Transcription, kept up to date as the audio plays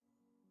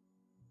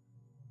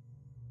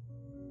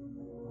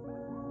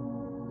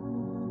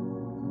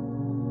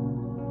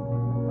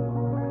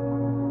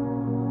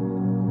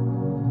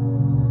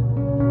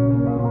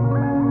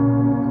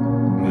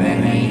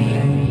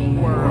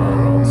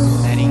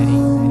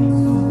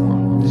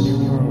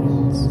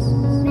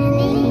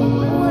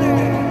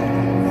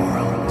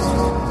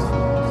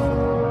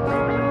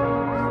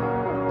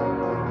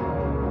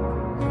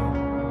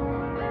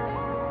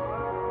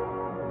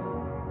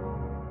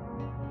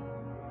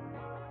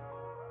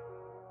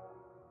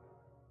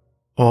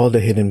All the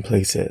Hidden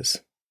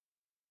Places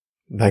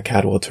by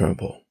Cadwell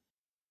Turnbull.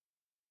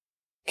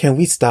 Can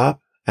we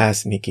stop?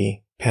 Asked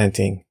Nikki,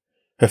 panting,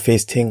 her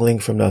face tingling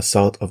from the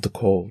assault of the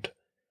cold.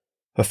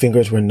 Her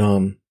fingers were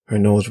numb, her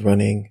nose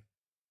running,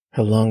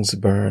 her lungs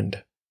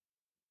burned.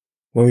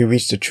 When we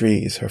reached the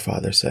trees, her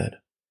father said.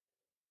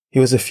 He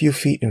was a few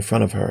feet in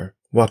front of her,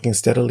 walking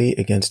steadily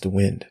against the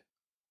wind.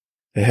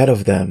 Ahead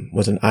of them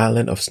was an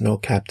island of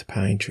snow-capped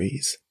pine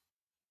trees.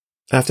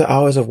 After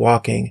hours of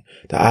walking,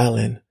 the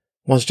island,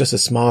 once just a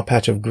small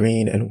patch of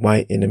green and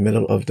white in the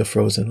middle of the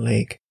frozen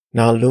lake,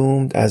 now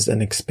loomed as an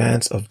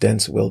expanse of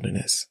dense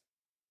wilderness.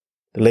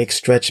 The lake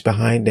stretched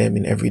behind them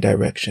in every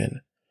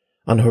direction.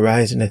 On the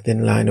horizon, a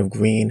thin line of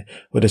green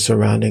where the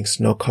surrounding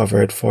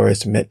snow-covered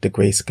forest met the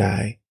gray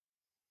sky.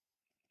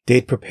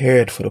 They'd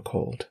prepared for the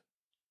cold.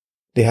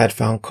 They had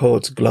found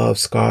coats,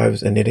 gloves,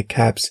 scarves, and knitted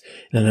caps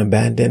in an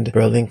abandoned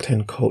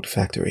Burlington coat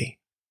factory.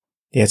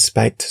 They had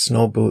spiked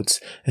snow boots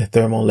and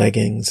thermal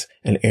leggings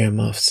and air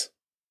muffs.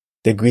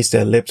 They greased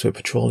their lips with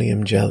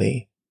petroleum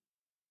jelly.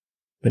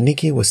 But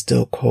Nikki was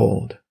still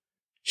cold.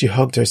 She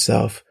hugged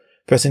herself,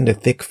 pressing the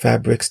thick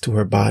fabrics to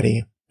her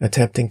body,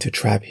 attempting to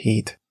trap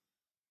heat.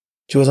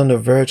 She was on the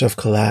verge of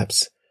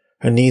collapse,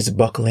 her knees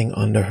buckling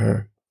under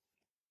her.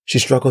 She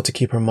struggled to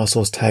keep her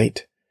muscles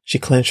tight. She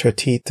clenched her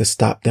teeth to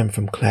stop them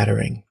from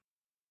clattering.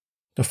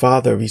 The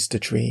father reached the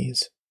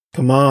trees.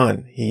 "Come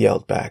on," he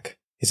yelled back.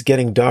 "It's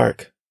getting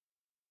dark."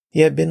 He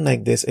had been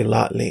like this a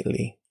lot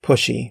lately,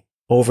 pushy,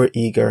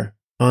 overeager,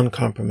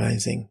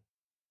 uncompromising.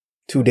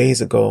 2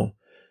 days ago,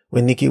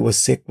 when Nikki was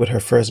sick with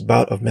her first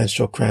bout of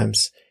menstrual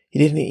cramps, he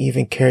didn't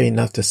even care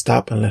enough to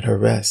stop and let her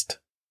rest.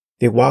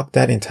 They walked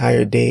that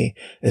entire day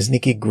as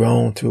Nikki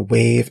groaned through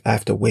wave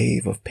after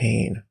wave of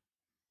pain.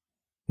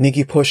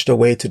 Nikki pushed her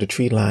way to the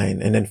tree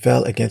line and then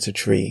fell against a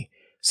tree,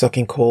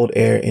 sucking cold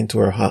air into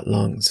her hot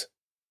lungs.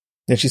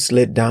 Then she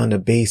slid down the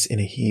base in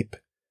a heap.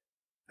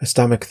 Her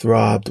stomach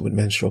throbbed with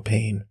menstrual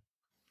pain.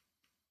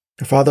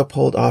 Her father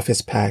pulled off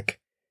his pack.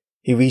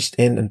 He reached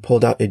in and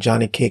pulled out a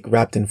Johnny cake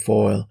wrapped in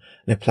foil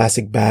and a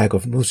plastic bag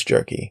of moose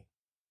jerky.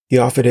 He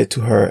offered it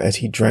to her as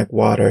he drank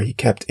water he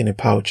kept in a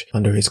pouch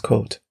under his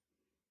coat.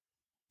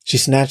 She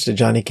snatched the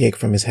Johnny cake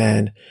from his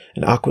hand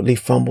and awkwardly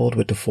fumbled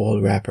with the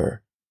foil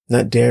wrapper,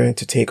 not daring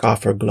to take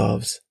off her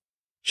gloves.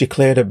 She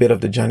cleared a bit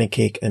of the Johnny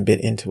cake and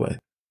bit into it.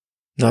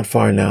 "Not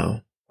far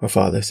now," her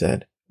father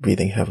said,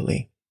 breathing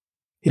heavily.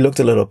 He looked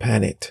a little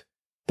panicked,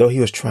 though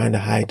he was trying to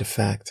hide the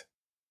fact.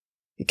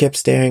 He kept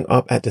staring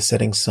up at the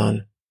setting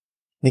sun.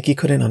 Nikki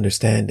couldn't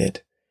understand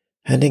it.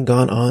 Hadn't they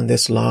gone on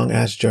this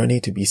long-ass journey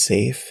to be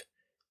safe?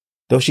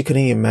 Though she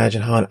couldn't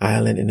imagine how an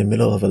island in the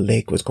middle of a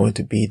lake was going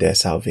to be their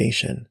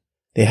salvation.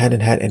 They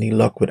hadn't had any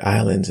luck with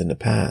islands in the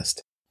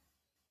past.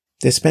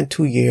 They spent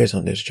 2 years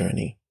on this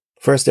journey.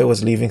 First there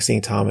was leaving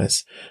St.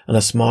 Thomas on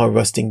a small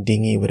rusting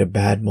dinghy with a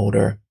bad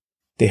motor.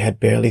 They had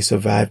barely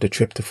survived the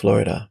trip to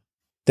Florida.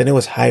 Then it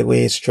was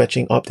highways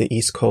stretching up the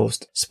East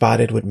Coast,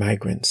 spotted with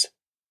migrants.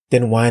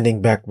 Then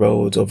winding back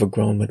roads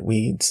overgrown with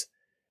weeds.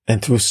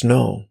 And through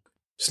snow,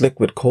 slick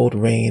with cold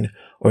rain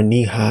or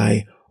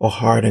knee-high or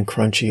hard and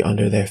crunchy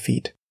under their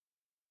feet.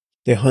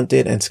 They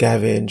hunted and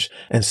scavenged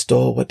and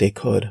stole what they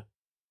could.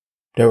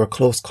 There were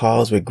close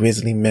calls with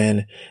grisly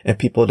men and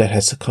people that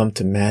had succumbed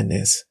to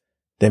madness,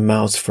 their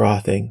mouths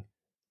frothing,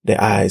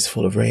 their eyes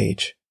full of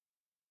rage.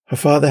 Her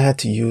father had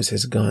to use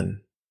his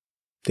gun.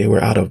 They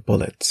were out of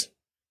bullets.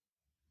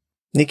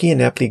 Nikki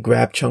ineptly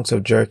grabbed chunks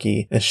of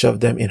jerky and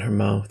shoved them in her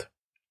mouth.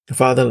 Her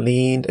father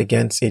leaned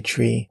against a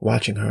tree,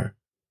 watching her.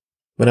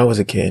 "When I was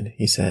a kid,"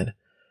 he said,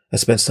 "I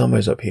spent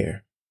summers up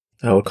here.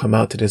 I would come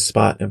out to this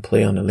spot and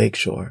play on the lake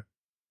shore.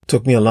 It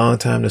took me a long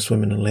time to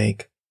swim in the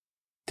lake.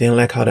 Didn't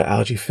like how the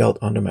algae felt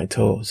under my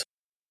toes."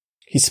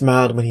 He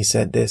smiled when he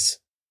said this.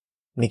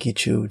 Nikki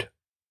chewed.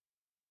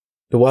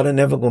 "The water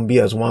never gonna be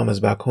as warm as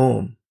back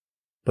home,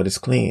 but it's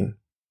clean."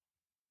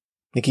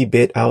 Nikki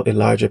bit out a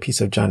larger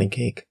piece of Johnny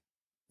cake.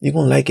 "You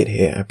gonna like it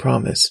here, I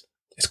promise.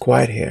 It's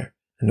quiet here,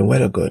 and the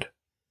weather good."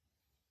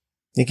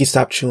 Nikki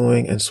stopped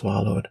chewing and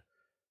swallowed.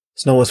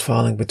 Snow was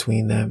falling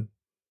between them.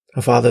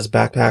 Her father's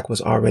backpack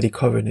was already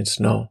covered in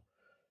snow.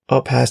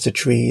 Up past the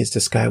trees, the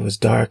sky was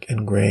dark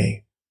and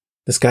gray.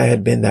 The sky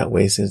had been that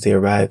way since they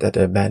arrived at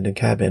the abandoned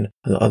cabin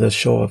on the other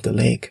shore of the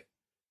lake.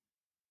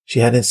 She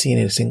hadn't seen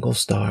a single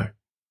star,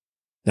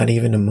 not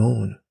even the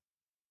moon.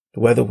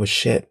 The weather was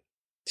shit.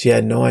 She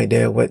had no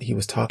idea what he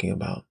was talking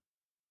about.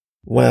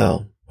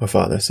 "Well," her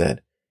father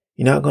said,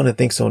 "you're not going to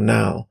think so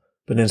now,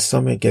 but in the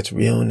summer it gets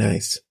real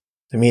nice.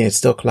 I mean, it's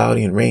still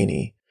cloudy and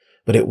rainy,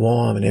 but it's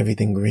warm and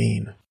everything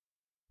green."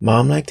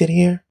 "Mom liked it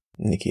here?"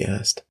 Nikki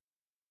asked.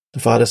 The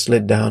father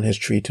slid down his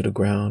tree to the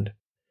ground.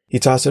 He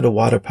tossed her the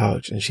water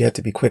pouch and she had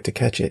to be quick to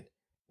catch it.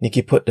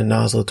 Nikki put the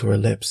nozzle to her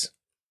lips.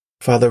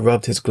 Father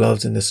rubbed his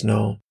gloves in the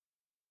snow.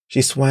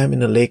 She swam in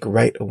the lake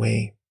right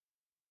away.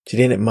 She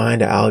didn't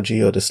mind the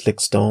algae or the slick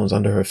stones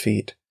under her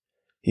feet.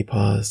 He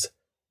paused.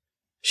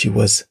 She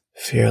was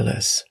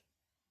fearless.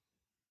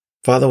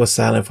 Father was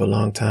silent for a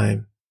long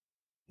time.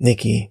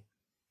 "Nikki,"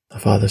 the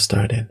father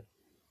started.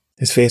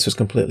 His face was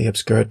completely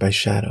obscured by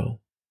shadow.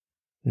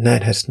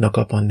 Night had snuck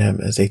up on them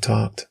as they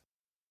talked.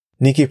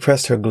 Nikki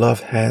pressed her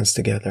gloved hands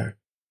together.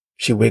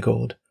 She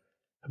wiggled.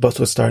 Her butt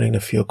was starting to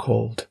feel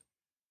cold.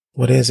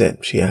 "What is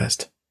it?" she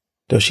asked,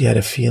 though she had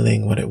a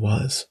feeling what it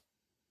was.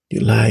 "You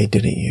lied,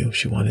 didn't you?"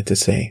 she wanted to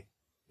say,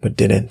 but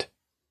didn't.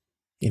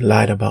 "You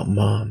lied about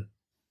Mom."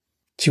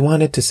 She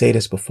wanted to say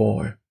this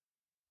before,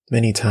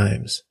 many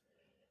times,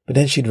 but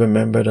then she'd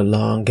remember the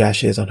long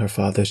gashes on her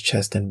father's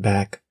chest and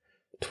back,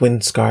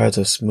 twin scars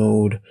of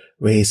smooth,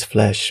 raised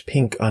flesh,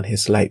 pink on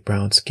his light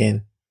brown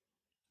skin.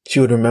 She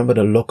would remember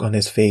the look on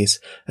his face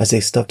as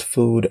they stuffed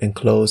food and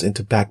clothes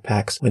into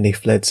backpacks when they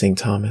fled St.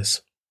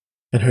 Thomas.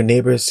 And her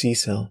neighbor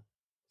Cecil,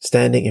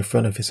 standing in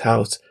front of his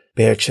house,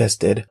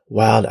 bare-chested,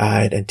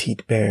 wild-eyed and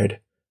teeth bared,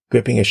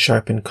 gripping a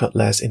sharpened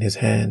cutlass in his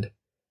hand.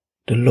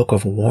 The look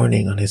of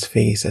warning on his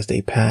face as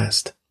they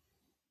passed.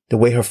 The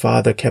way her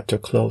father kept her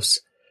close,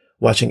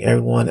 watching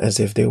everyone as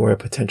if they were a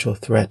potential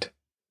threat.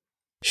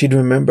 She'd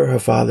remember her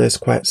father's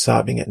quiet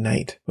sobbing at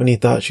night when he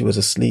thought she was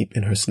asleep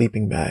in her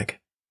sleeping bag.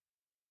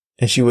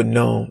 And she would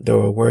know there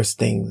were worse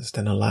things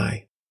than a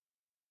lie.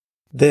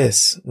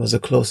 This was the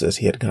closest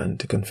he had gotten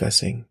to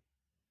confessing.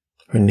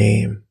 Her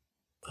name.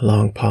 A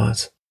long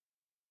pause.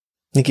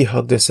 Nikki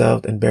hugged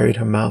herself and buried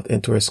her mouth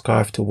into her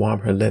scarf to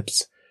warm her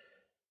lips.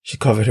 She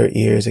covered her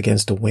ears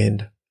against the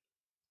wind.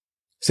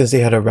 Since they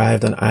had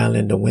arrived on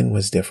island, the wind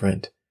was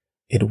different.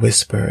 It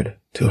whispered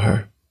to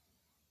her.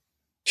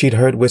 She'd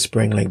heard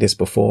whispering like this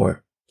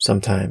before,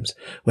 sometimes,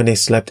 when they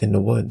slept in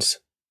the woods.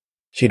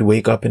 She'd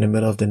wake up in the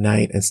middle of the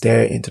night and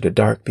stare into the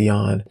dark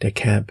beyond their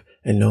camp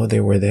and know they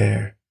were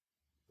there.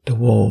 The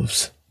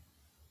wolves.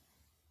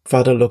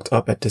 Father looked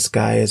up at the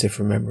sky as if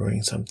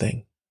remembering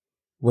something.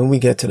 "When we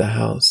get to the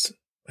house,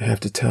 I have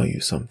to tell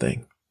you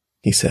something,"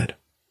 he said.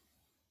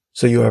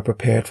 "So you are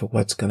prepared for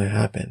what's going to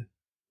happen."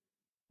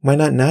 "Why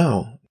not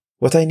now?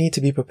 What I need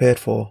to be prepared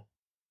for?"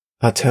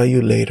 "I'll tell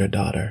you later,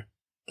 daughter,"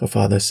 her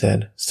father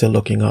said, still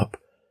looking up.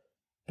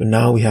 "But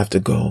now we have to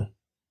go.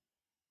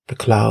 The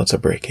clouds are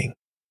breaking."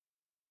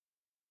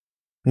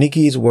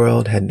 Nikki's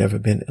world had never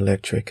been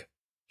electric.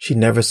 She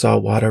never saw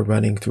water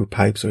running through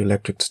pipes or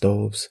electric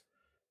stoves.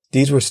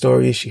 These were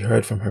stories she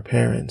heard from her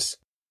parents,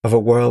 of a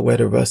world where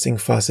the rusting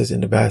faucets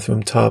in the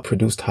bathroom tub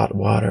produced hot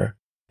water,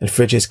 and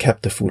fridges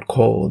kept the food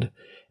cold,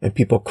 and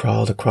people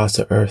crawled across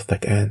the earth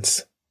like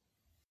ants.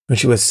 When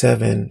she was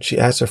 7, she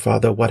asked her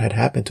father what had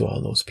happened to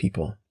all those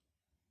people.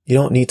 "You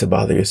don't need to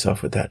bother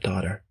yourself with that,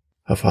 daughter,"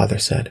 her father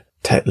said,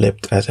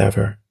 tight-lipped as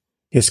ever.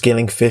 "You're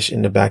scaling fish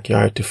in the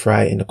backyard to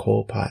fry in the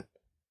coal pot.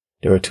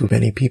 There were too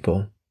many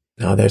people.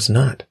 Now there's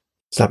not.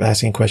 Stop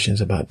asking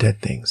questions about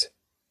dead things."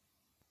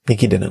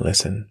 Nikki didn't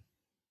listen.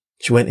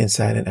 She went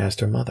inside and asked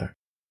her mother.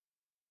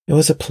 "It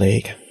was a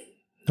plague,"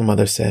 her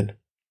mother said.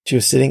 She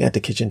was sitting at the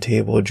kitchen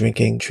table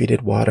drinking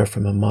treated water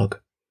from a mug.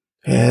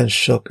 Her hands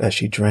shook as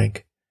she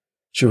drank.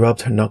 She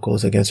rubbed her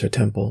knuckles against her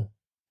temple.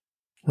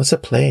 "What's a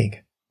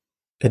plague?"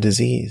 "A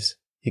disease.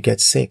 You get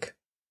sick."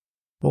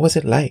 "What was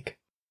it like?"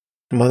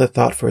 Her mother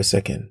thought for a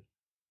second.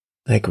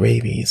 "Like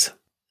rabies."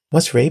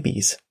 "What's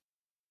rabies?"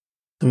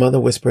 Her mother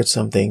whispered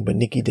something, but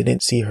Nikki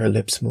didn't see her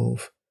lips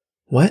move.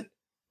 "What?"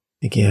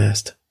 Nikki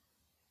asked.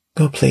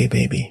 "Go play,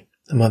 baby,"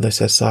 her mother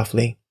said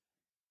softly.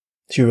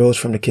 She rose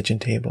from the kitchen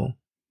table.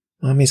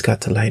 "Mommy's got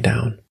to lie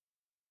down."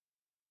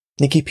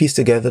 Nikki pieced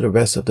together the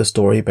rest of the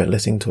story by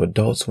listening to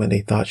adults when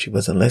they thought she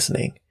wasn't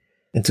listening,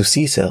 and to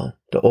Cecil,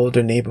 the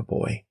older neighbor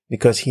boy,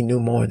 because he knew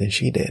more than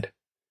she did.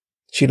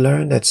 She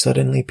learned that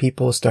suddenly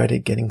people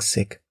started getting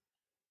sick.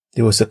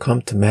 They would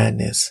succumb to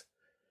madness.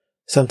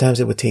 Sometimes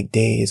it would take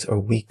days or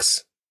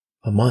weeks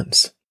or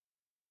months.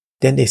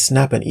 "Then they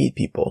snap and eat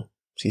people,"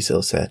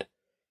 Cecil said,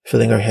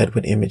 filling her head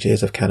with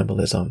images of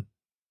cannibalism.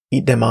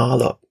 "Eat them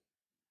all up."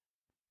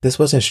 This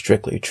wasn't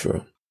strictly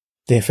true.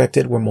 The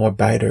infected were more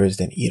biters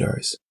than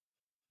eaters.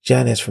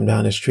 Janice from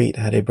down the street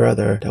had a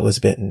brother that was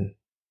bitten.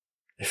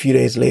 A few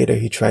days later,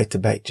 he tried to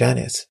bite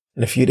Janice,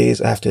 and a few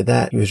days after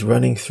that, he was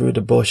running through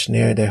the bush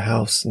near their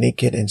house,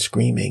 naked and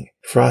screaming,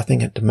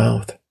 frothing at the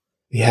mouth.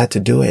 "We had to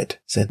do it,"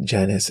 said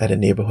Janice at a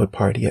neighborhood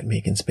party at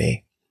Megan's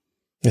Bay.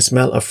 The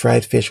smell of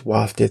fried fish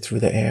wafted through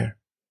the air.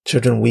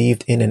 Children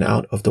weaved in and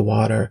out of the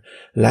water,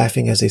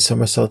 laughing as they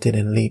somersaulted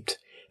and leaped,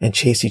 and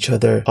chased each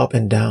other up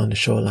and down the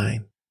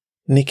shoreline.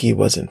 Nikki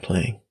wasn't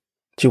playing.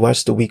 She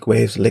watched the weak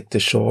waves lick the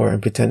shore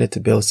and pretended to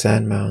build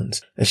sand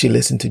mounds as she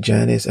listened to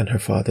Janice and her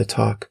father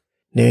talk,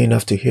 near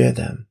enough to hear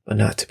them, but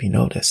not to be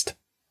noticed.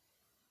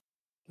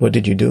 "What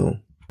did you do?"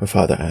 her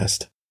father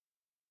asked.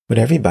 "What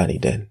everybody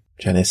did,"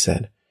 Janice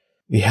said.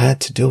 "We had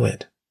to do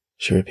it,"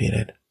 she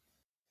repeated.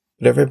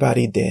 What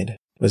everybody did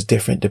was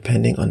different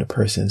depending on the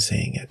person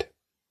saying it.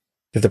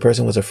 If the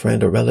person was a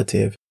friend or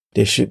relative,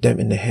 they shoot them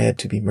in the head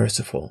to be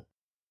merciful.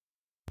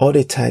 Or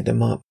they tied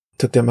them up,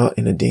 took them out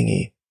in a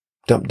dinghy,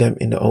 dumped them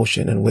in the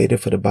ocean and waited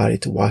for the body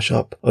to wash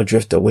up or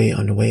drift away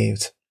on the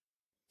waves.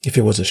 If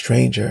it was a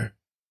stranger,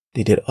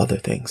 they did other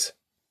things.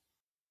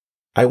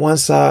 "I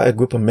once saw a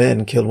group of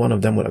men kill one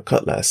of them with a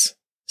cutlass,"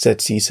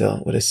 said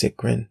Cecil with a sick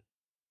grin.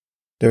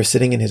 They were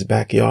sitting in his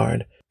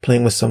backyard,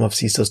 playing with some of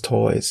Cecil's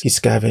toys he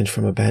scavenged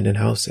from abandoned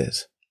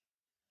houses.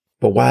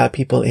 But wild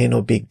people ain't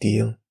no big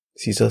deal,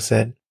 Cecil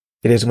said.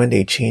 It is when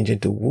they change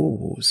into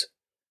woo-woos.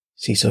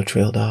 Cecil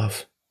trailed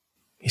off.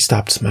 He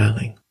stopped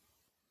smiling.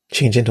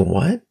 Change into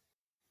what?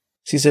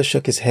 Cecil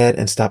shook his head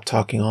and stopped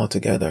talking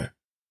altogether.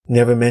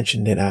 Never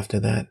mentioned it after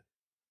that.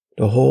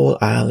 The whole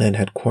island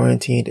had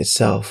quarantined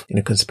itself in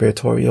a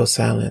conspiratorial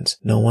silence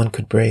no one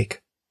could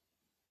break.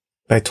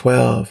 By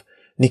 12,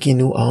 Nikki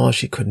knew all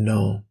she could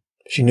know.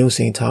 She knew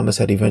St. Thomas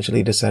had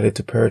eventually decided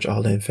to purge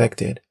all the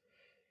infected.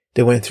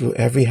 They went through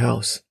every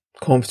house,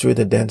 combed through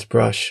the dense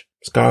brush,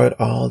 scoured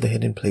all the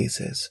hidden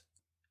places.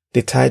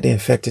 They tied the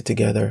infected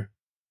together,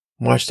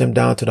 marched them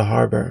down to the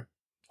harbor,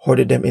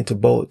 hoarded them into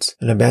boats,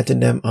 and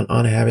abandoned them on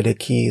uninhabited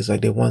keys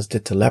like they once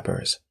did to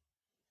lepers.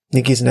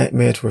 Nikki's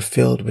nightmares were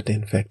filled with the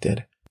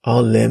infected,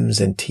 all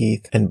limbs and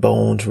teeth and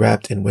bones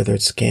wrapped in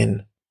withered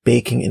skin,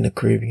 baking in the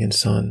Caribbean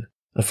sun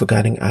of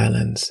forgotten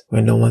islands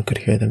where no one could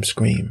hear them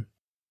scream.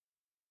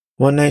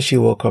 One night she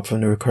woke up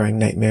from the recurring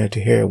nightmare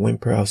to hear a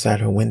whimper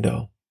outside her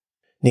window.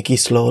 Nikki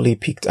slowly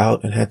peeked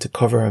out and had to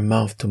cover her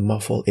mouth to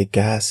muffle a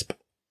gasp.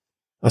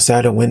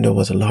 Outside her window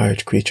was a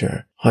large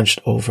creature, hunched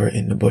over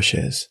in the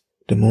bushes,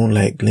 the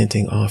moonlight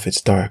glinting off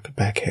its dark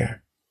back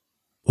hair.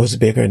 It was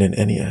bigger than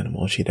any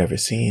animal she'd ever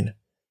seen.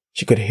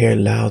 She could hear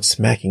loud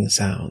smacking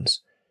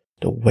sounds,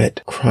 the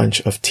wet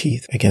crunch of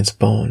teeth against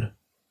bone.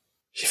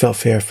 She felt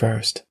fear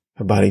first,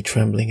 her body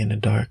trembling in the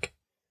dark.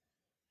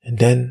 And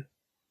then,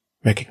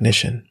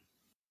 recognition.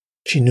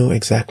 She knew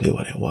exactly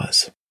what it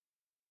was.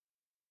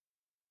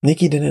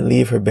 Nikki didn't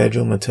leave her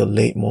bedroom until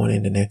late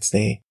morning the next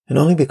day, and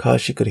only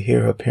because she could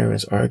hear her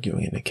parents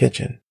arguing in the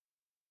kitchen.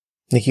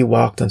 Nikki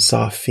walked on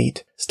soft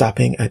feet,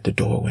 stopping at the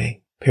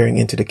doorway, peering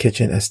into the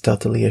kitchen as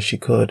stealthily as she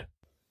could.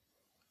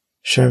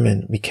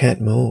 "Sherman, we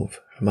can't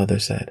move," her mother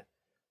said.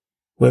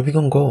 "Where we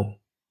gonna go?"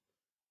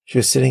 She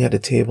was sitting at the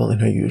table in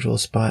her usual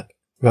spot,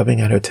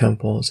 rubbing at her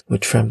temples with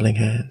trembling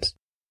hands.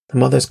 Her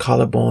mother's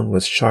collarbone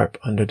was sharp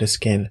under the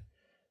skin,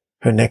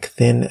 her neck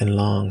thin and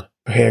long,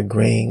 her hair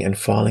graying and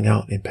falling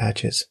out in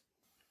patches.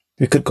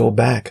 "We could go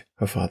back,"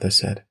 her father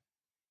said.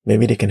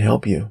 "Maybe they can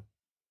help you.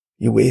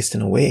 You're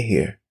wasting away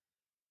here."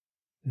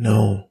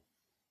 "No.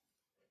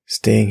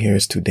 Staying here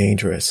is too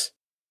dangerous."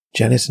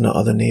 Janice and the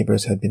other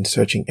neighbors had been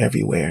searching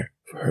everywhere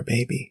for her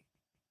baby.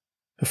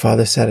 Her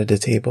father sat at the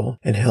table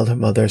and held her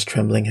mother's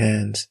trembling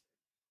hands.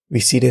 "We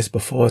see this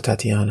before,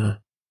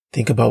 Tatiana.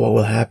 Think about what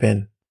will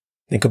happen.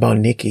 Think about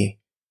Nikki."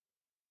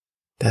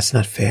 "That's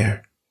not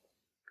fair.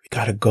 We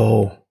gotta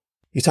go."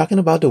 "You talking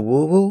about the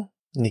woo-woo?"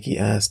 Nikki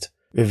asked,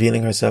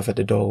 revealing herself at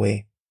the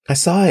doorway. "I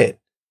saw it,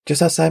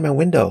 just outside my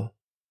window."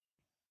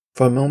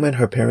 For a moment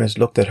her parents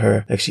looked at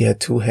her like she had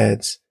two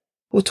heads.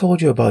 "Who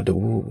told you about the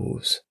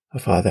woo-woos?" her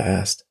father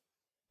asked.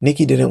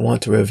 Nikki didn't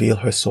want to reveal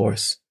her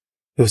source.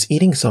 "It was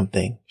eating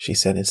something," she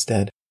said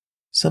instead.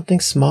 "Something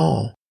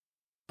small."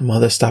 Her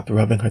mother stopped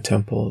rubbing her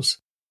temples.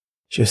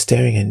 She was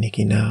staring at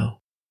Nikki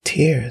now,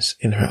 tears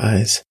in her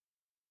eyes.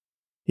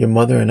 "Your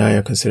mother and I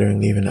are considering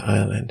leaving the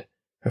island,"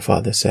 her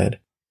father said.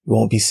 "We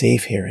won't be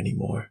safe here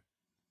anymore."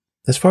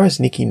 As far as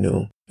Nikki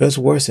knew, it was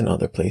worse in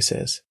other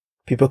places.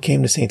 People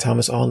came to St.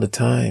 Thomas all the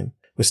time,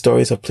 with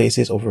stories of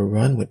places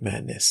overrun with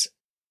madness.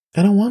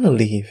 "I don't want to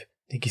leave,"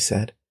 Nikki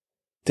said.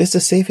 "This is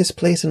the safest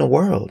place in the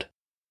world."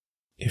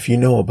 "If you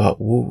know about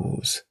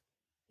woo-woos,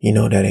 you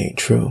know that ain't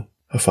true,"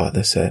 her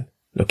father said,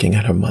 looking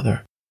at her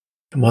mother.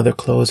 Her mother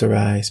closed her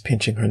eyes,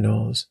 pinching her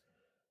nose.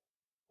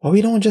 "Why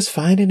we don't just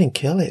find it and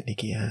kill it?"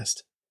 Nikki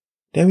asked.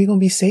 "Then we gonna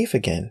be safe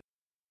again."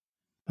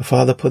 Her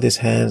father put his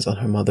hands on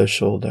her mother's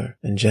shoulder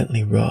and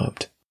gently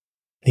rubbed.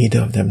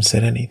 Neither of them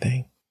said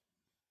anything.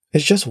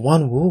 "It's just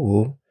one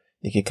woo-woo,"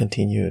 Nikki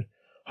continued.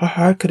 "How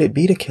hard could it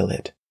be to kill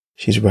it?"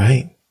 "She's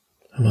right,"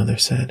 her mother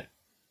said.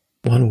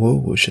 "One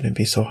woo-woo shouldn't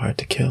be so hard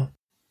to kill."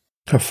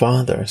 Her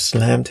father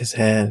slammed his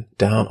hand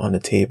down on the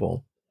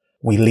table.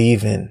 "We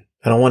leaving.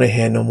 I don't want to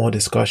hear no more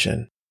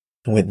discussion."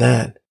 And with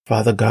that,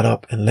 father got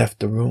up and left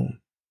the room.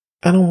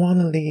 "I don't want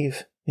to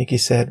leave," Nikki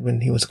said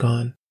when he was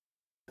gone.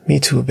 "Me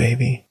too,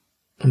 baby,"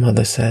 her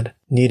mother said,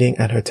 kneading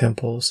at her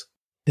temples.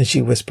 Then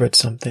she whispered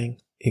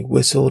something. It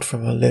whistled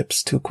from her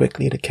lips too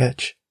quickly to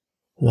catch.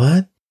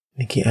 "What?"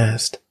 Nikki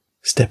asked,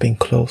 stepping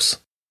close.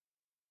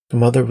 Her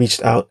mother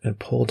reached out and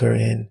pulled her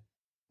in.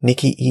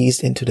 Nikki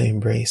eased into the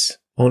embrace,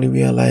 only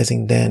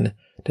realizing then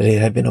that it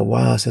had been a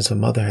while since her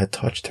mother had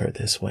touched her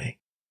this way.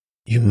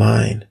 "You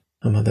mine,"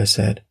 her mother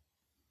said.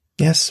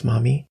 "Yes,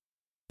 Mommy."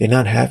 "They're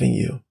not having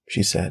you,"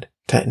 she said,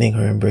 tightening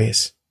her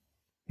embrace.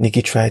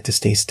 Nikki tried to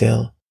stay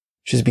still.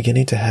 She was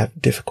beginning to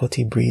have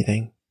difficulty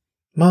breathing.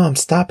 "Mom,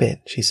 stop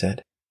it," she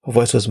said. Her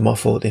voice was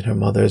muffled in her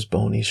mother's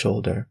bony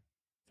shoulder.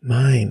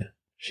 "Mine,"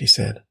 she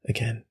said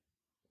again.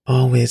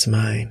 "Always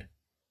mine."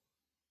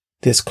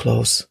 This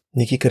close,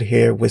 Nikki could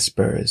hear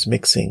whispers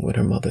mixing with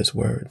her mother's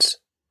words,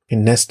 a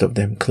nest of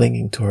them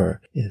clinging to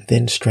her in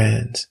thin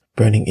strands,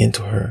 burning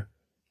into her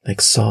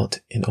like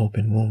salt in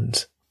open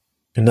wounds.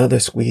 Another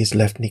squeeze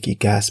left Nikki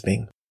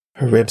gasping.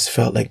 Her ribs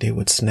felt like they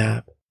would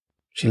snap.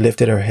 She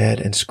lifted her head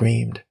and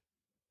screamed.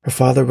 Her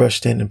father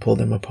rushed in and pulled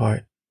them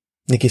apart.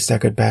 Nikki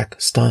staggered back,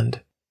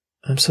 stunned.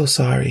 "I'm so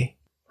sorry,"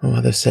 her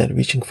mother said,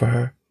 reaching for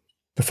her.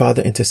 Her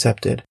father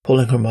intercepted,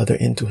 pulling her mother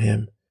into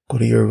him. Go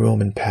to your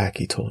room and pack,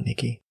 he told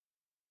Nikki.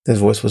 His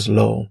voice was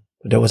low,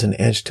 but there was an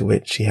edge to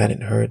it she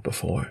hadn't heard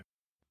before.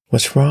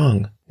 What's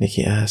wrong?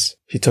 Nikki asked.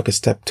 She took a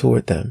step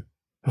toward them.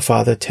 Her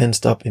father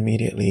tensed up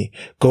immediately.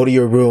 Go to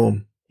your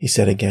room, he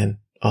said again,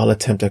 all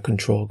attempt at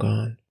control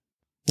gone.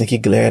 Nikki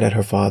glared at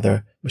her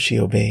father, but she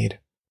obeyed.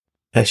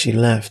 As she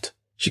left,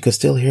 she could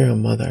still hear her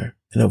mother,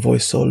 in a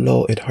voice so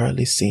low it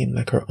hardly seemed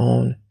like her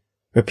own,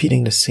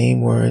 repeating the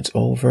same words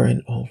over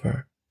and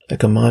over,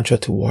 like a mantra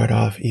to ward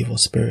off evil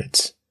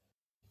spirits.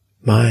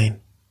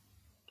 Mine.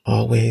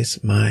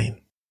 Always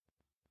mine.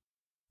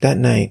 That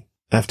night,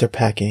 after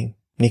packing,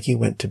 Nikki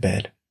went to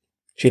bed.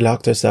 She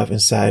locked herself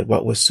inside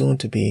what was soon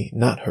to be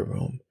not her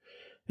room,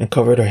 and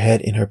covered her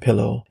head in her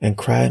pillow and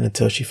cried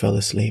until she fell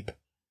asleep.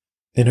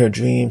 In her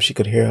dreams, she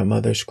could hear her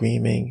mother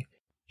screaming.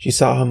 She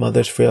saw her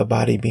mother's frail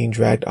body being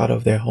dragged out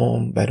of their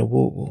home by the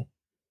woo-woo.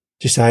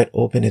 She saw it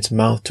open its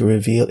mouth to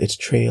reveal its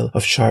trail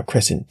of sharp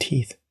crescent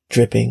teeth,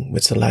 dripping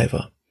with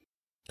saliva.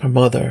 Her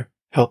mother,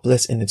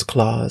 helpless in its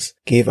claws,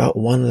 gave out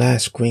one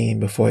last scream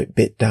before it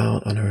bit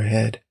down on her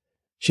head.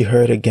 She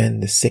heard again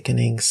the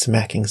sickening,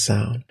 smacking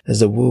sound as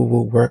the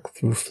woo-woo worked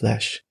through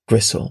flesh,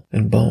 gristle,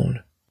 and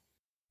bone.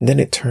 And then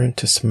it turned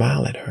to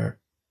smile at her.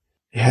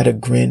 It had a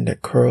grin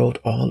that curled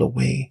all the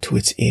way to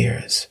its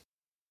ears.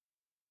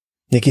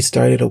 Nikki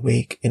started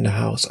awake in the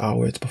house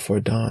hours before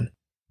dawn,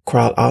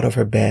 crawled out of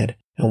her bed,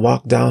 and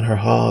walked down her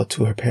hall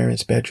to her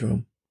parents'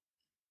 bedroom.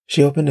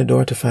 She opened the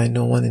door to find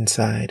no one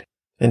inside,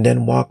 and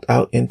then walked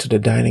out into the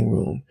dining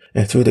room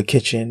and through the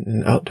kitchen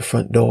and out the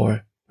front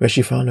door, where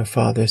she found her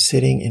father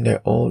sitting in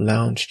their old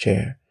lounge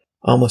chair,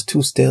 almost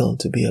too still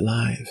to be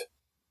alive.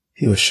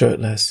 He was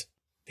shirtless,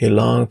 a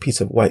long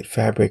piece of white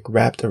fabric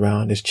wrapped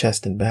around his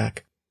chest and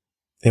back.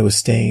 It was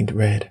stained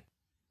red.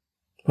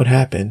 What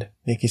happened?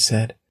 Nikki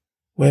said.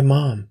 Where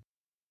Mom?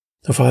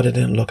 Her father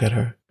didn't look at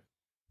her.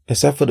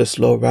 Except for the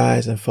slow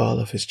rise and fall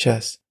of his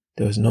chest,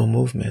 there was no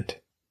movement.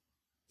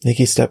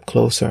 Nikki stepped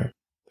closer.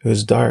 It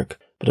was dark,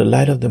 but the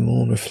light of the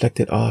moon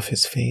reflected off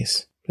his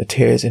face. The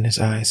tears in his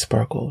eyes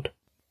sparkled.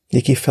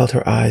 Nikki felt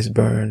her eyes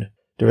burn,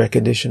 the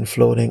recognition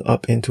floating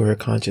up into her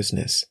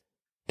consciousness.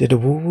 Did the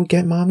woo-woo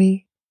get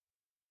Mommy?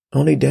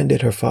 Only then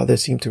did her father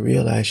seem to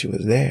realize she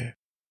was there.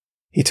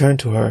 He turned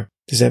to her,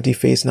 his empty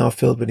face now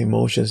filled with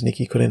emotions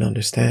Nikki couldn't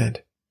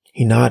understand.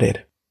 He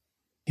nodded.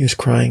 He was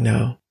crying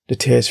now, the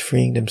tears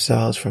freeing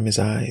themselves from his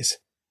eyes.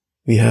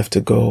 We have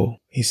to go,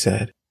 he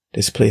said.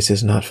 This place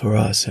is not for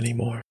us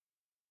anymore.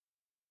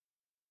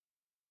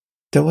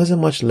 There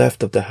wasn't much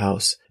left of the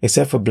house,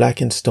 except for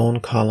blackened stone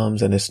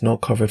columns and a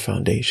snow-covered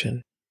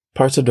foundation.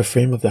 Parts of the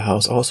frame of the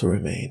house also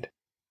remained.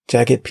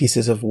 Jagged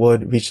pieces of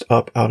wood reached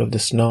up out of the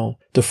snow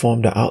to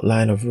form the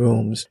outline of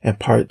rooms and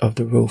part of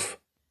the roof.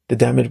 The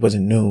damage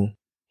wasn't new.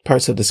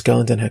 Parts of the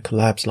skeleton had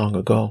collapsed long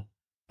ago.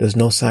 There was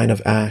no sign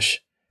of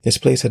ash. This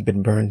place had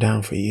been burned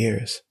down for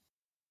years.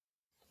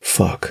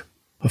 Fuck,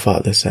 her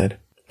father said.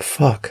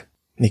 Fuck,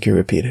 Nikki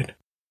repeated.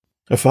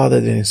 Her father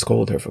didn't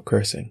scold her for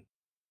cursing.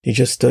 He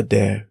just stood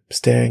there,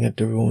 staring at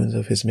the ruins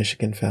of his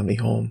Michigan family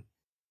home.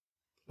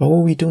 What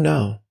will we do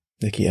now?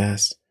 Nikki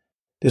asked.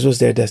 This was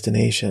their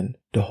destination,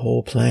 the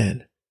whole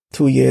plan.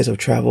 2 years of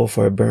travel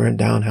for a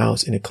burned-down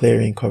house in a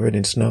clearing covered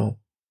in snow.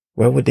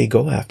 Where would they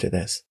go after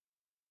this?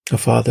 Her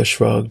father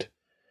shrugged.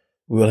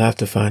 We will have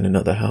to find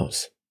another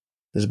house.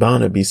 There's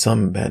bound to be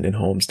some abandoned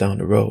homes down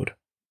the road.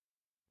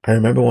 I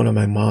remember one of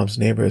my mom's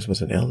neighbors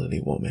was an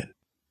elderly woman.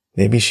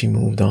 Maybe she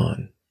moved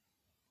on.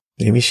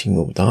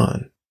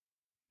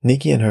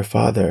 Nikki and her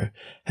father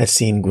had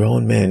seen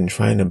grown men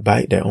trying to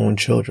bite their own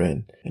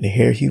children, and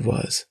here he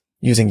was,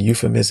 using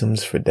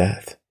euphemisms for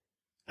death.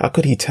 How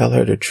could he tell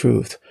her the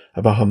truth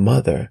about her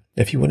mother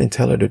if he wouldn't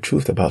tell her the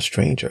truth about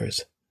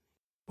strangers?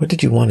 What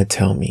did you want to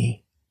tell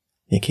me?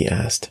 Nikki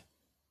asked.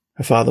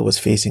 Her father was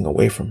facing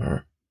away from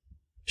her.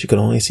 She could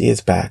only see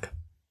his back.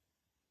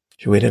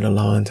 She waited a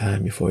long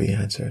time before he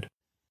answered.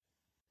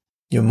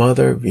 Your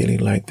mother really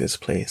liked this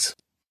place,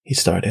 he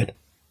started.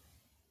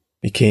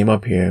 We came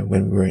up here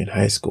when we were in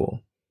high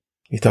school.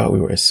 We thought we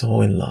were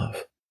so in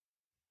love.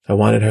 I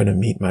wanted her to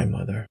meet my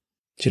mother.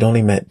 She'd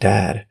only met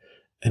Dad,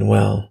 and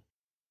well,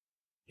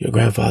 your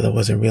grandfather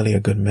wasn't really a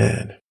good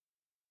man.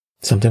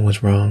 Something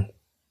was wrong.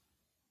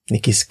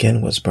 Nikki's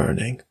skin was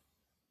burning.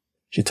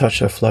 She touched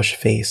her flushed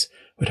face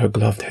with her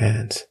gloved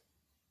hands.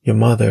 Your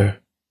mother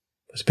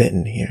was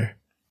bitten here,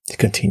 he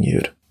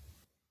continued.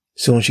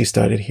 Soon she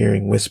started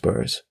hearing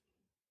whispers.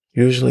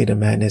 Usually the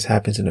madness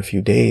happens in a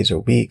few days or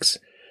weeks,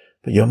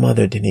 but your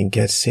mother didn't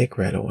get sick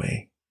right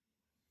away.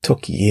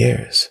 Took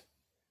years.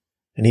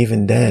 And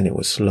even then it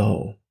was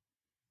slow,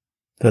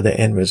 though the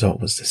end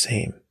result was the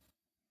same.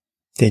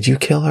 Did you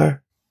kill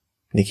her?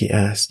 Nikki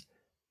asked,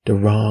 the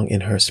wrong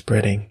in her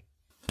spreading.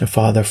 Her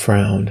father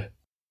frowned.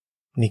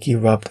 Nikki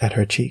rubbed at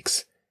her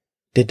cheeks.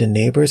 Did the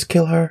neighbors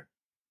kill her?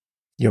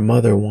 Your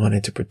mother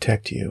wanted to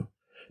protect you.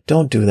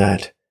 Don't do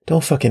that.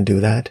 Don't fucking do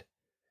that.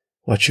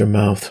 Watch your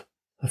mouth,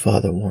 her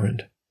father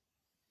warned.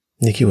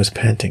 Nikki was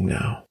panting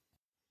now.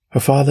 Her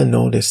father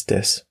noticed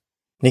this.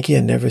 Nikki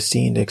had never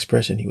seen the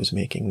expression he was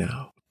making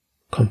now.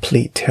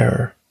 Complete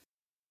terror.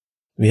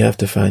 We have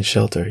to find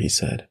shelter, he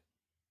said.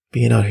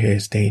 Being out here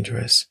is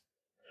dangerous.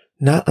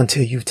 Not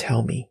until you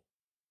tell me.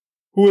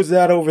 Who is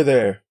that over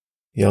there?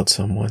 Yelled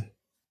someone.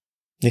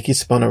 Nikki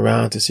spun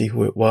around to see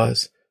who it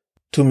was.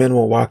 2 men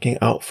were walking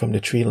out from the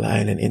tree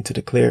line and into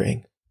the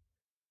clearing.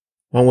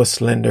 One was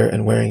slender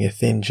and wearing a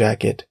thin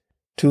jacket,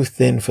 too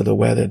thin for the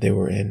weather they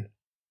were in.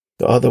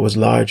 The other was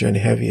larger and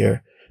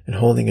heavier and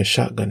holding a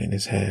shotgun in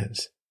his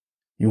hands.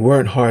 You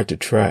weren't hard to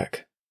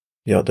track,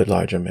 yelled the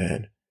larger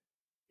man.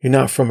 You're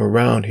not from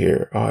around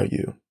here, are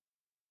you?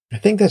 I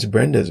think that's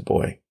Brenda's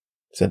boy,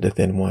 said the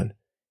thin one.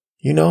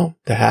 You know,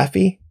 the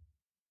halfie?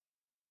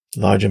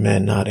 The larger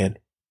man nodded,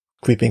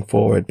 creeping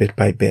forward bit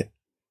by bit.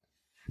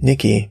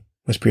 Nikki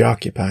was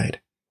preoccupied.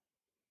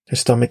 Her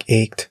stomach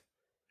ached.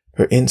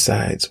 Her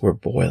insides were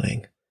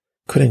boiling.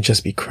 Couldn't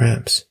just be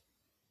cramps.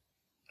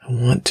 I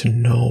want to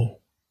know,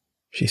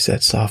 she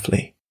said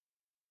softly.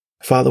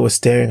 Her father was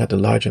staring at the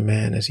larger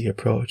man as he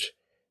approached,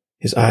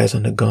 his eyes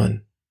on the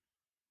gun.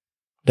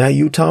 That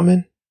you,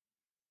 Tommen?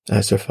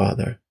 Asked her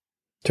father,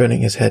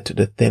 turning his head to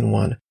the thin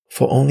one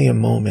for only a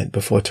moment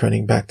before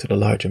turning back to the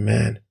larger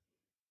man.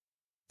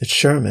 It's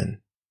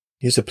Sherman.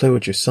 He used to play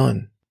with your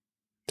son.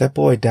 That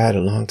boy died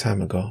a long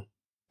time ago,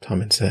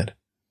 Tommen said.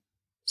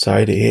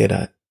 Sorry to hear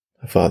that,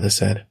 her father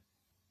said.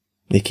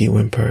 Nikki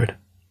whimpered.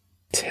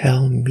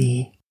 Tell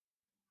me.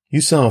 You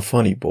sound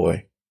funny,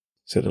 boy,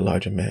 said the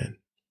larger man.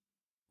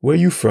 Where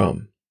you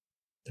from?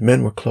 The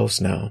men were close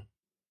now.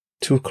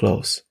 Too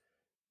close.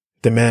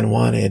 If the man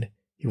wanted,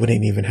 he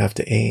wouldn't even have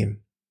to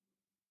aim.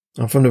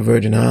 I'm from the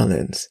Virgin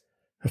Islands,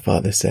 her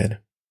father said.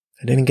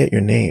 I didn't get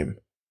your name.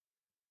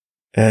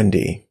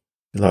 Andy,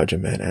 the larger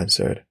man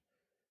answered.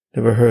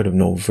 Never heard of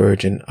no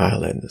Virgin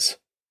Islands.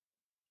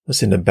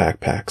 What's in the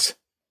backpacks?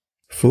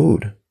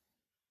 Food,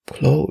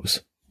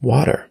 clothes,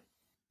 water,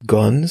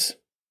 guns.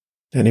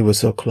 And he was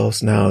so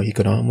close now he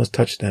could almost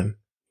touch them.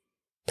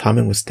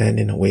 Tommen was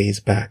standing a ways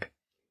back.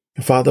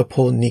 Her father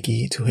pulled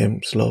Nikki to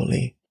him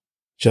slowly.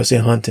 Just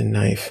a hunting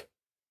knife,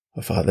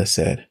 her father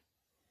said.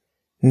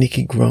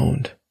 Nikki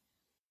groaned.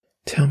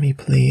 Tell me,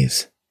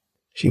 please,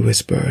 she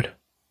whispered.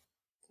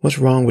 What's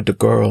wrong with the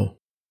girl?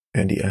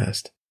 Andy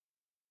asked.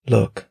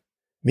 Look,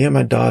 me and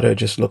my daughter are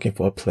just looking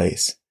for a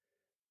place.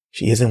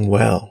 She isn't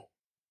well.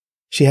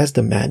 She has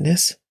the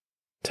madness?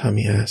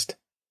 Tommy asked.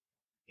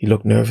 He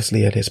looked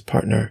nervously at his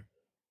partner.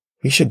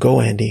 We should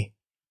go, Andy.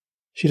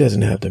 She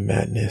doesn't have the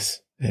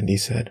madness, Andy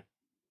said.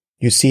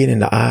 You see it in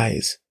the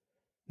eyes.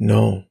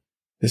 No,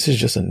 this is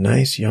just a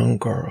nice young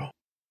girl.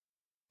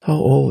 How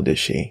old is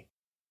she?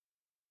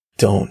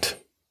 Don't.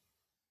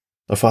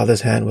 Her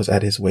father's hand was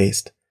at his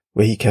waist,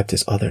 where he kept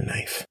his other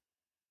knife.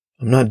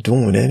 I'm not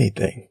doing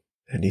anything,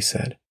 Andy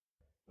said.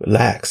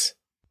 Relax.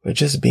 We're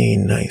just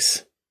being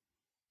nice.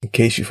 In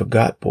case you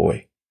forgot,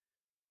 boy.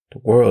 The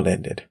world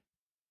ended.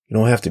 You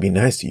don't have to be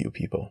nice to you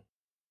people.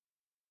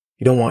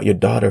 You don't want your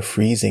daughter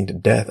freezing to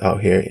death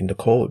out here in the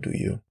cold, do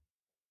you?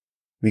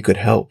 We could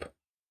help.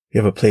 We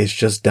have a place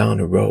just down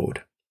the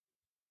road.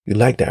 You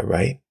like that,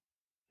 right,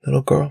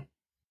 little girl?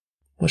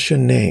 What's your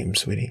name,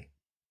 sweetie?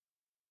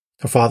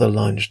 Her father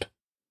lunged.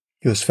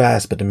 He was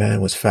fast, but the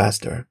man was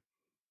faster.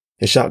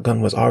 His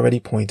shotgun was already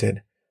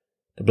pointed.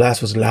 The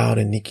blast was loud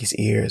in Nikki's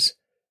ears.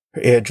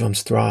 Her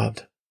eardrums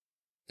throbbed.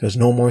 There was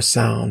no more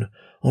sound,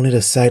 only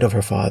the sight of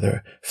her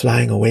father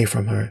flying away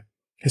from her,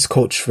 his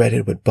coat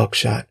shredded with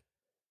buckshot.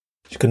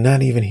 She could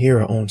not even hear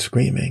her own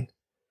screaming,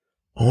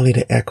 only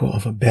the echo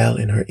of a bell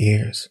in her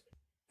ears,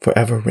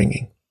 forever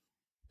ringing.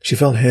 She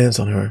felt hands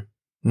on her,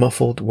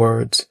 muffled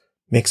words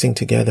mixing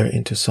together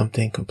into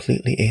something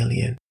completely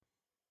alien.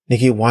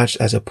 Nikki watched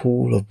as a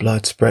pool of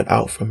blood spread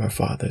out from her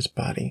father's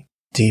body,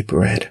 deep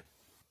red.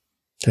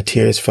 Her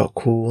tears felt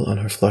cool on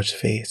her flushed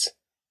face.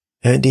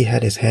 Andy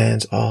had his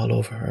hands all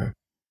over her.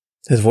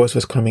 His voice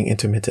was coming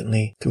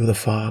intermittently through the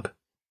fog.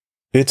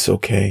 It's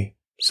okay,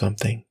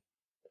 something.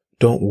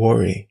 Don't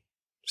worry,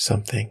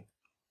 something.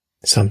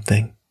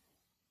 Something.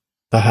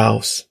 A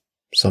house,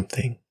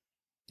 something.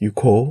 You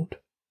cold,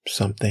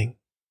 something.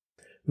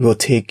 We'll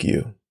take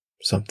you,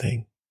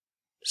 something.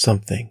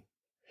 Something.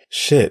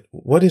 Shit,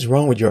 what is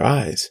wrong with your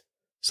eyes?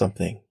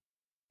 Something.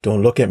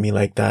 Don't look at me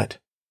like that.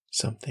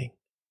 Something.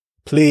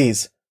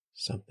 Please.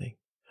 Something.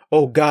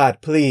 Oh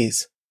God,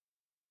 please.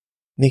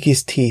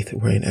 Nikki's teeth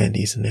were in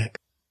Andy's neck.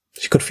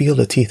 She could feel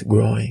the teeth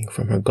growing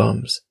from her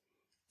gums,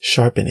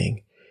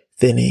 sharpening,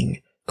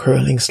 thinning,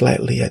 curling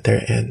slightly at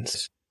their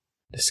ends.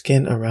 The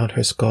skin around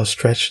her skull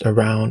stretched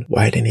around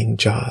widening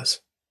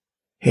jaws.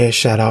 Hair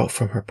shot out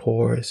from her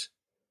pores.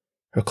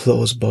 Her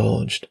clothes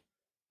bulged,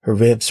 her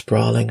ribs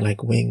sprawling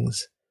like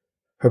wings,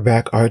 her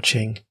back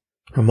arching,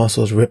 her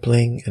muscles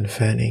rippling and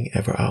fanning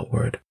ever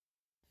outward.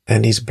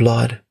 Andy's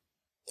blood,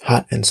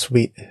 hot and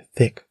sweet and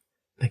thick,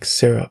 like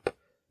syrup,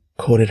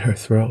 coated her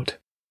throat.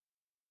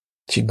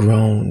 She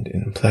groaned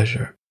in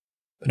pleasure,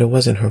 but it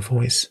wasn't her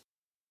voice.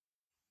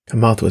 Her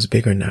mouth was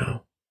bigger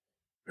now,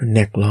 her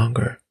neck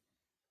longer,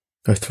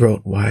 her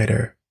throat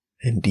wider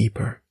and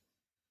deeper.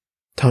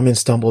 Tommen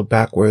stumbled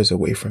backwards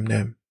away from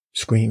them,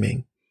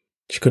 screaming.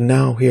 She could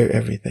now hear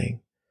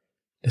everything,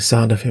 the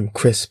sound of him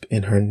crisp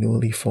in her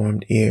newly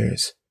formed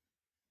ears.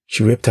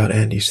 She ripped out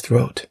Andy's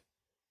throat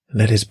and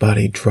let his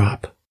body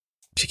drop.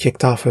 She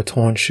kicked off her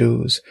torn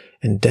shoes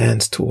and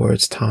danced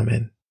towards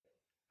Tommen,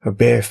 her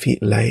bare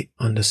feet light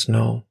on the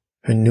snow,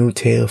 her new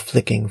tail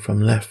flicking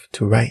from left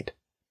to right.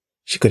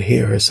 She could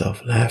hear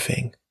herself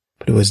laughing,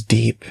 but it was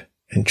deep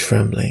and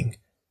trembling,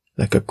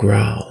 like a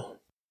growl.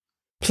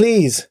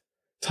 "Please!"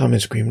 Tommen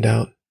screamed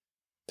out.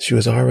 She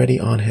was already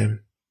on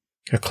him,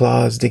 her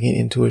claws digging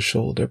into his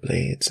shoulder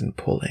blades and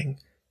pulling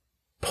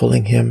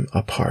him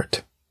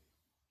apart.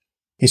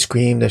 He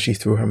screamed as she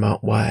threw her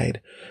mouth wide,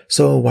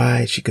 so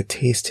wide she could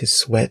taste his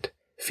sweat,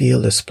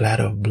 feel the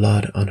splatter of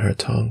blood on her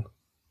tongue.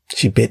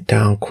 She bit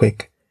down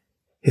quick,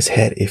 his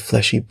head a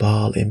fleshy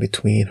ball in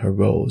between her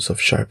rows of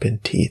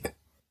sharpened teeth.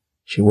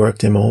 She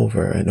worked him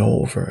over and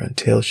over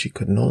until she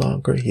could no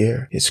longer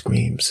hear his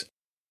screams.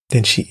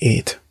 Then she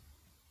ate,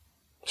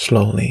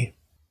 slowly,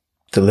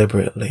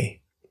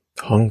 deliberately,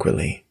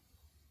 hungrily,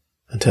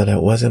 until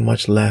there wasn't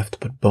much left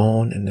but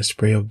bone and the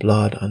spray of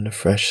blood on the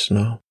fresh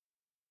snow.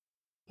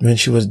 When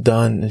she was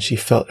done and she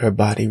felt her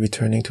body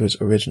returning to its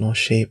original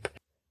shape,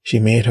 she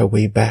made her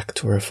way back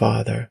to her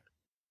father.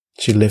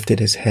 She lifted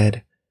his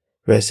head,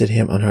 rested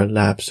him on her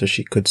lap so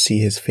she could see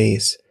his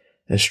face,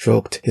 and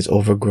stroked his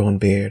overgrown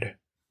beard.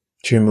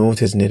 She removed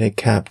his knitted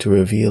cap to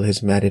reveal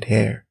his matted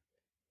hair.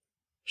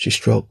 She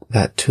stroked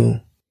that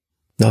too,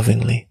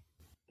 lovingly,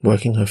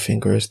 working her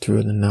fingers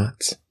through the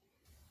knots.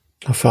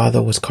 Her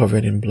father was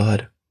covered in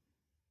blood.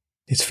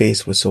 His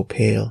face was so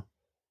pale,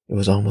 it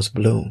was almost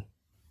blue.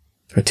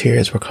 Her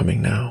tears were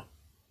coming now,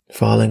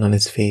 falling on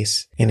his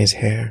face and his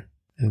hair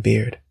and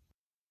beard.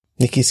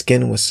 Nikki's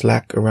skin was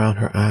slack around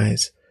her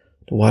eyes,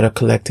 the water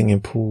collecting in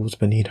pools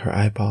beneath her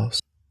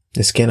eyeballs.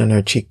 The skin on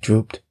her cheek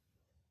drooped.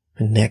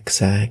 Her neck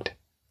sagged.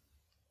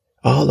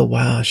 All the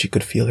while she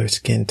could feel her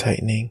skin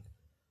tightening,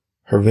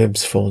 her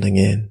ribs folding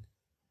in,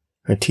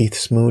 her teeth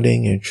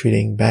smoothing and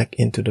retreating back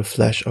into the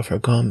flesh of her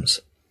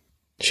gums.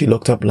 She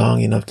looked up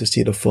long enough to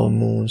see the full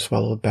moon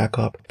swallowed back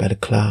up by the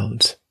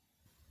clouds.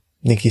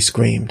 Nikki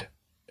screamed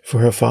for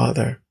her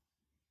father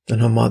and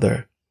her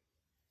mother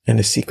and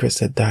the secrets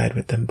that died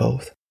with them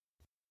both.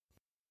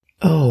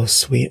 "Oh,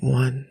 sweet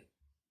one,"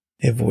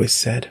 a voice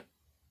said.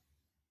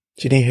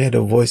 She didn't hear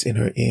the voice in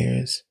her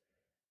ears.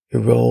 It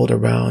rolled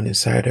around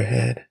inside her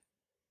head.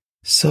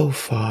 "So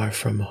far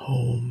from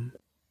home,"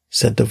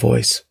 said the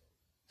voice,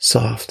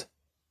 soft,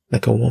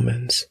 like a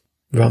woman's,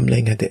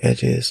 rumbling at the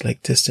edges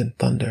like distant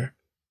thunder.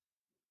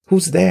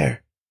 "Who's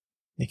there?"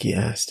 Nikki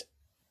asked.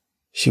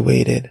 She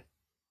waited.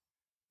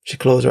 She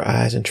closed her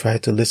eyes and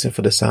tried to listen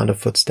for the sound of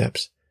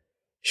footsteps.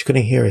 She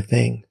couldn't hear a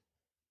thing.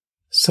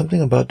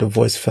 Something about the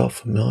voice felt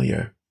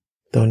familiar,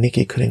 though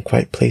Nikki couldn't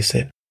quite place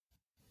it.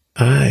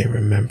 "I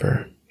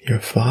remember your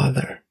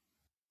father,"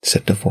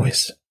 said the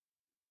voice,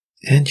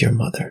 "and your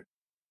mother."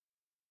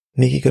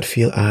 Nikki could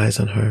feel eyes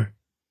on her.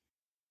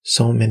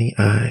 So many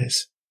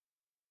eyes.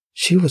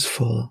 She was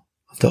full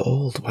of the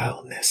old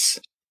wildness.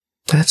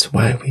 That's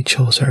why we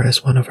chose her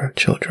as one of our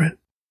children.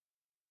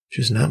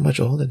 She was not much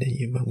older than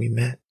you when we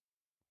met.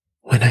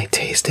 When I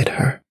tasted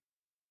her.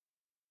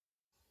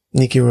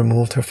 Nikki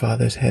removed her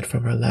father's head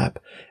from her lap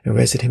and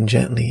rested him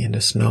gently in the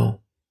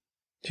snow.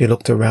 She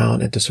looked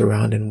around at the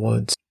surrounding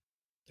woods.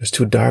 It was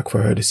too dark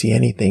for her to see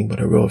anything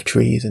but a row of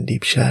trees in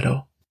deep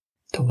shadow.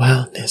 The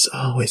wildness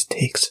always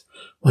takes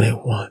what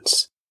it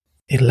wants.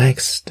 It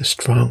likes the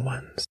strong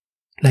ones,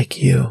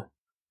 like you,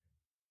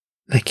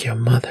 like your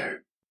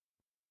mother.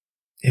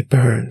 It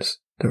burns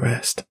the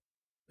rest.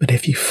 But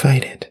if you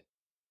fight it,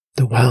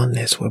 the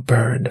wildness will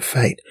burn the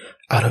fight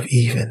out of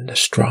even the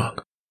strong.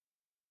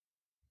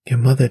 Your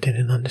mother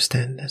didn't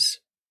understand this.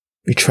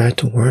 We tried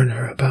to warn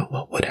her about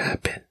what would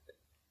happen.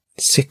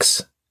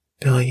 6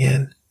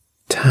 billion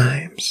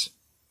times.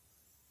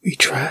 We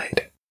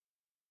tried.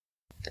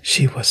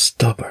 She was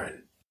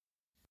stubborn.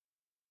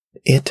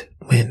 It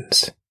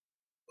wins.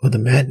 Or the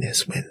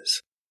madness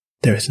wins.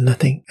 There is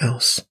nothing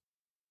else.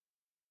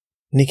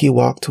 Nikki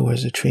walked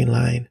towards the tree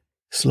line,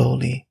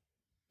 slowly,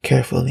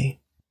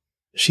 carefully.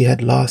 She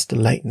had lost the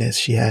lightness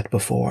she had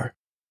before,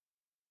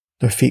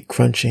 her feet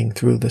crunching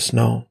through the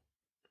snow,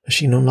 but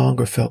she no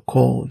longer felt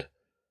cold,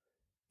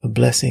 a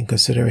blessing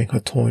considering her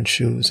torn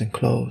shoes and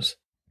clothes.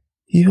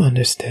 "You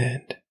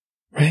understand,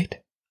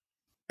 right?"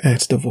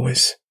 asked the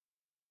voice.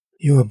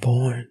 "You were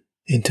born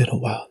into the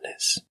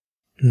wildness,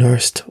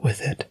 nursed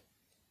with it.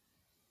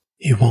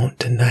 You won't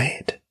deny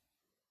it.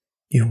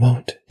 You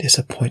won't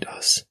disappoint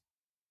us."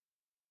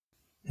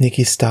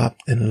 Nikki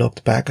stopped and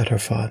looked back at her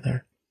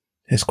father,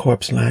 his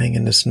corpse lying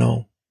in the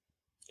snow.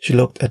 She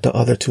looked at the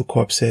other 2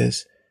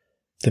 corpses,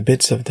 the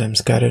bits of them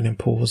scattered in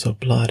pools of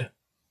blood.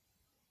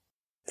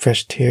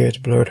 Fresh tears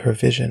blurred her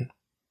vision.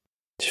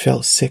 She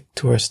felt sick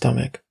to her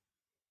stomach,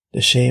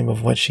 the shame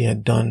of what she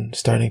had done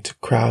starting to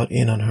crowd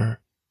in on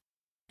her.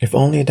 If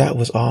only that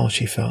was all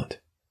she felt.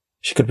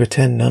 She could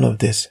pretend none of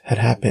this had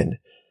happened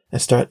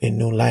and start a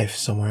new life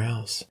somewhere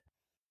else.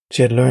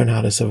 She had learned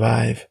how to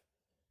survive.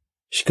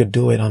 She could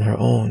do it on her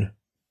own,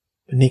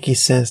 But Nikki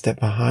sensed that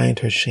behind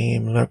her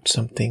shame lurked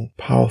something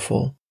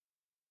powerful,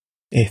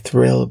 a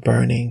thrill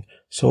burning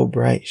so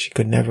bright she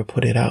could never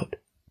put it out.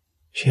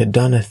 She had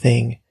done a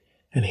thing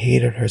and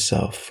hated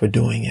herself for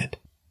doing it,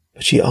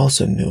 but she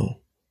also knew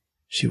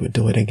she would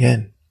do it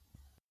again.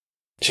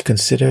 She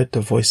considered the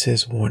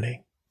voice's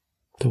warning.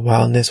 The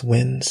wildness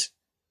wins,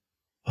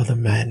 or the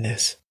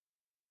madness?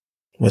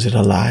 Was it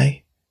a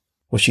lie?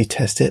 Would she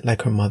test it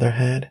like her mother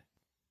had?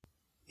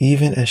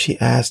 Even as she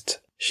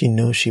asked, she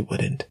knew she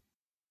wouldn't.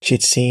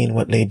 She'd seen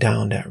what lay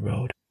down that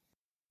road.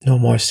 No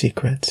more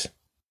secrets.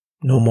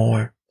 No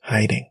more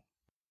hiding.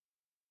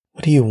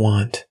 What do you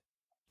want?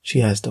 She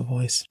asked the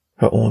voice,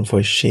 her own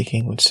voice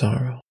shaking with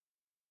sorrow.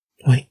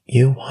 What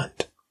you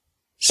want,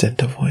 said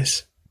the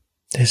voice.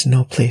 There's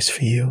no place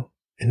for you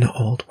in the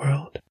old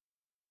world.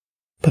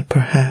 But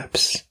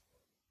perhaps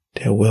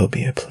there will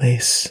be a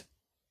place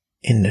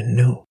in the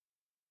new.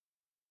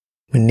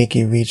 When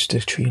Nikki reached the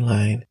tree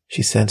line,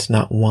 she sensed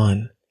not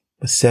one,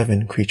 but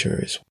 7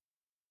 creatures.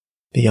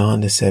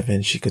 Beyond the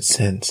 7, she could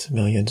sense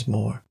millions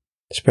more,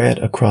 spread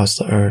across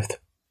the earth.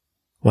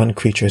 One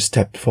creature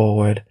stepped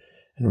forward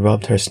and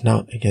rubbed her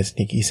snout against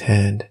Nikki's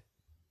hand.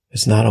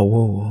 It's not a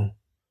woo-woo,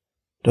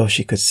 though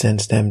she could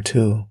sense them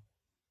too,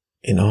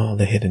 in all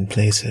the hidden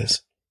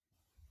places.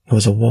 It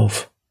was a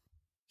wolf,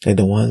 like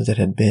the ones that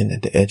had been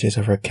at the edges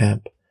of her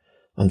camp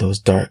on those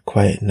dark,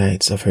 quiet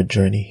nights of her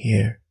journey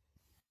here.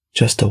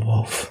 Just a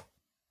wolf,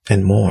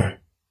 and more.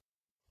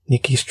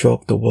 Nikki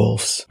stroked the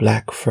wolf's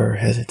black fur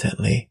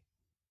hesitantly.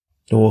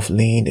 The wolf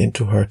leaned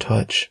into her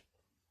touch.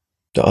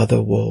 The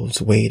other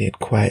wolves waited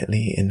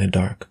quietly in the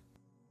dark.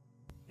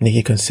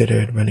 Nikki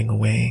considered running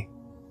away,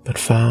 but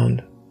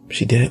found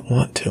she didn't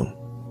want to.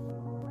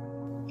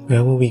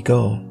 Where will we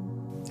go?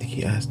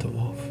 Nikki asked the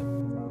wolf.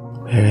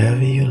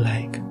 Wherever you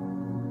like,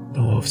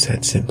 the wolf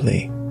said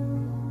simply.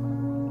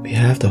 We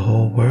have the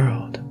whole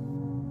world.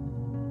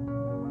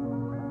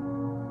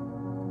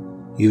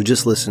 You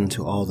just listened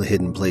to All the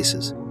Hidden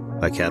Places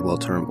by Cadwell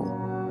Turnbull.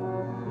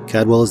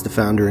 Cadwell is the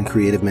founder and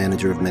creative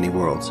manager of many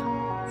worlds.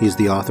 He is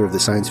the author of the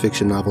science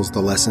fiction novels The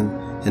Lesson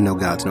and No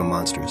Gods, No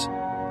Monsters.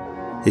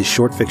 His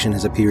short fiction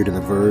has appeared in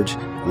The Verge,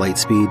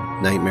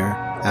 Lightspeed, Nightmare,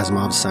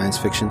 Asimov's Science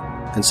Fiction,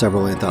 and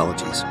several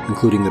anthologies,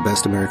 including the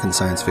Best American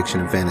Science Fiction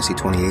and Fantasy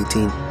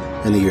 2018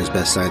 and the year's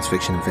Best Science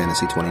Fiction and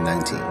Fantasy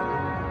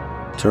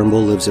 2019.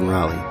 Turnbull lives in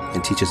Raleigh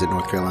and teaches at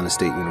North Carolina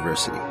State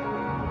University.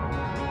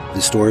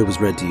 This story was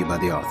read to you by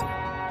the author.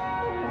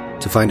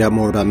 To find out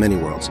more about Many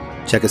Worlds,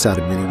 check us out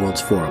at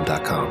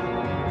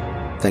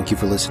manyworldsforum.com. Thank you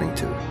for listening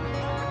to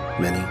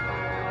Many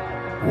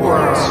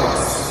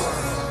Worlds.